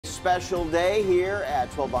special day here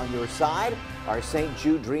at 12 on Your Side. Our St.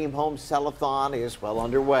 Jude Dream Home Sell-a-thon is well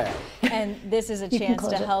underway. And this is a chance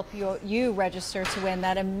to help you register to win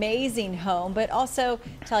that amazing home, but also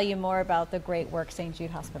tell you more about the great work St.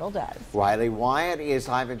 Jude Hospital does. Riley Wyatt is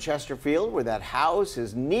live in Chesterfield, where that house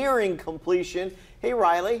is nearing completion. Hey,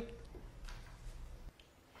 Riley.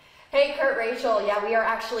 Hey, Kurt, Rachel. Yeah, we are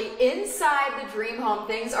actually inside the dream home.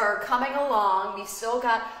 Things are coming along. We've still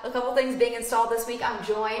got a couple things being installed this week. I'm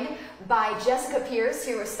joined by Jessica Pierce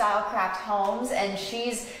here with StyleCraft Homes, and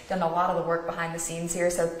she's done a lot of the work behind the scenes here.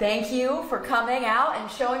 So thank you for coming out and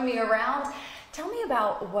showing me around. Tell me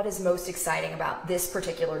about what is most exciting about this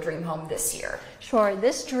particular dream home this year. Sure.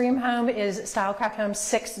 This dream home is StyleCraft Home's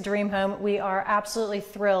 6th dream home. We are absolutely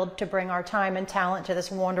thrilled to bring our time and talent to this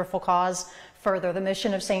wonderful cause, further the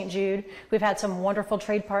mission of St. Jude. We've had some wonderful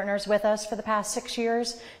trade partners with us for the past 6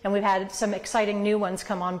 years, and we've had some exciting new ones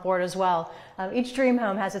come on board as well. Each dream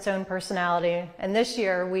home has its own personality, and this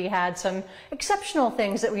year we had some exceptional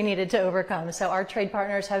things that we needed to overcome. So our trade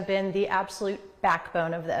partners have been the absolute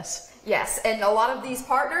backbone of this. Yes, and a lot of these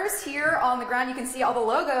partners here on the ground, you can see all the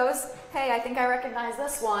logos. Hey, I think I recognize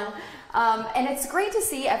this one. And it's great to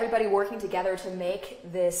see everybody working together to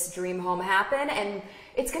make this dream home happen. And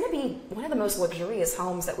it's going to be one of the most luxurious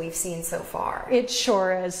homes that we've seen so far. It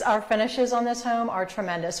sure is. Our finishes on this home are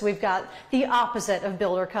tremendous. We've got the opposite of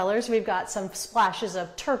builder colors. We've got some splashes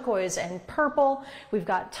of turquoise and purple. We've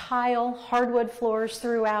got tile, hardwood floors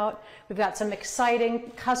throughout. We've got some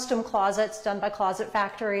exciting custom closets done by Closet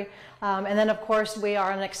Factory. And then, of course, we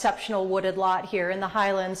are an exceptional wooded lot here in the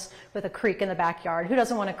Highlands with a creek in the backyard. Who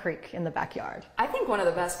doesn't want a creek in the backyard? I think one of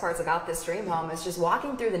the best parts about this dream home is just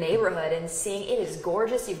walking through the neighborhood and seeing it is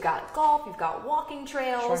gorgeous. You've got golf, you've got walking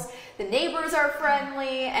trails, sure. The neighbors are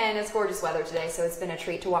friendly, and it's gorgeous weather today, so it's been a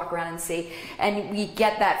treat to walk around and see. And we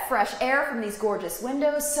get that fresh air from these gorgeous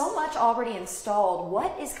windows. So much already installed.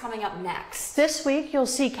 What is coming up next? This week, you'll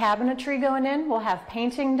see cabinetry going in. We'll have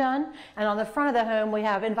painting done. And on the front of the home, we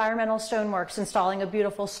have environmental stoneworks installing a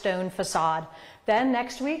beautiful stone facade. Then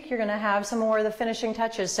next week, you're going to have some more of the finishing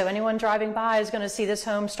touches. So anyone driving by is going to see this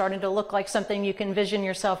home starting to look like something you can envision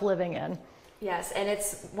yourself living in. Yes, and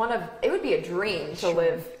it's it would be a dream to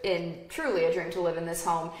live in, truly a dream to live in this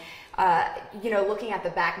home. You know, looking at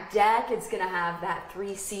the back deck, it's going to have that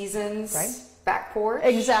 3 seasons. Right. Back porch.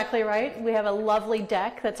 Exactly right. We have a lovely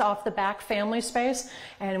deck that's off the back family space,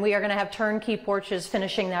 and we are going to have turnkey porches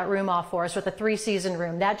finishing that room off for us with a 3-season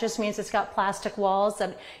room. That just means it's got plastic walls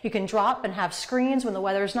that you can drop and have screens when the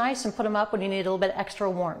weather's nice and put them up when you need a little bit extra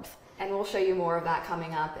warmth. And we'll show you more of that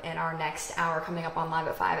coming up in our next hour, coming up on Live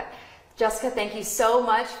at 5. Jessica, thank you so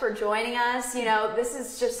much for joining us. You know, this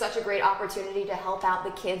is just such a great opportunity to help out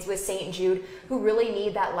the kids with St. Jude who really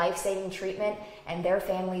need that life-saving treatment, and their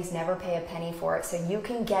families never pay a penny for it. So you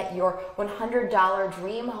can get your $100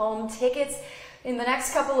 Dream Home tickets in the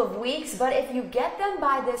next couple of weeks, but if you get them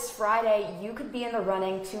by this Friday, you could be in the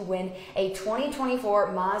running to win a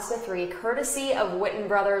 2024 Mazda 3 courtesy of Witten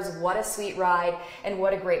Brothers. What a sweet ride, and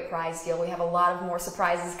what a great prize deal. We have a lot of more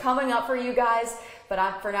surprises coming up for you guys, but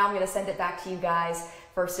for now I'm going to send it back to you guys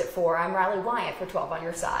first at 4. I'm Riley Wyatt for 12 on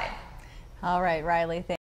Your Side. All right, Riley.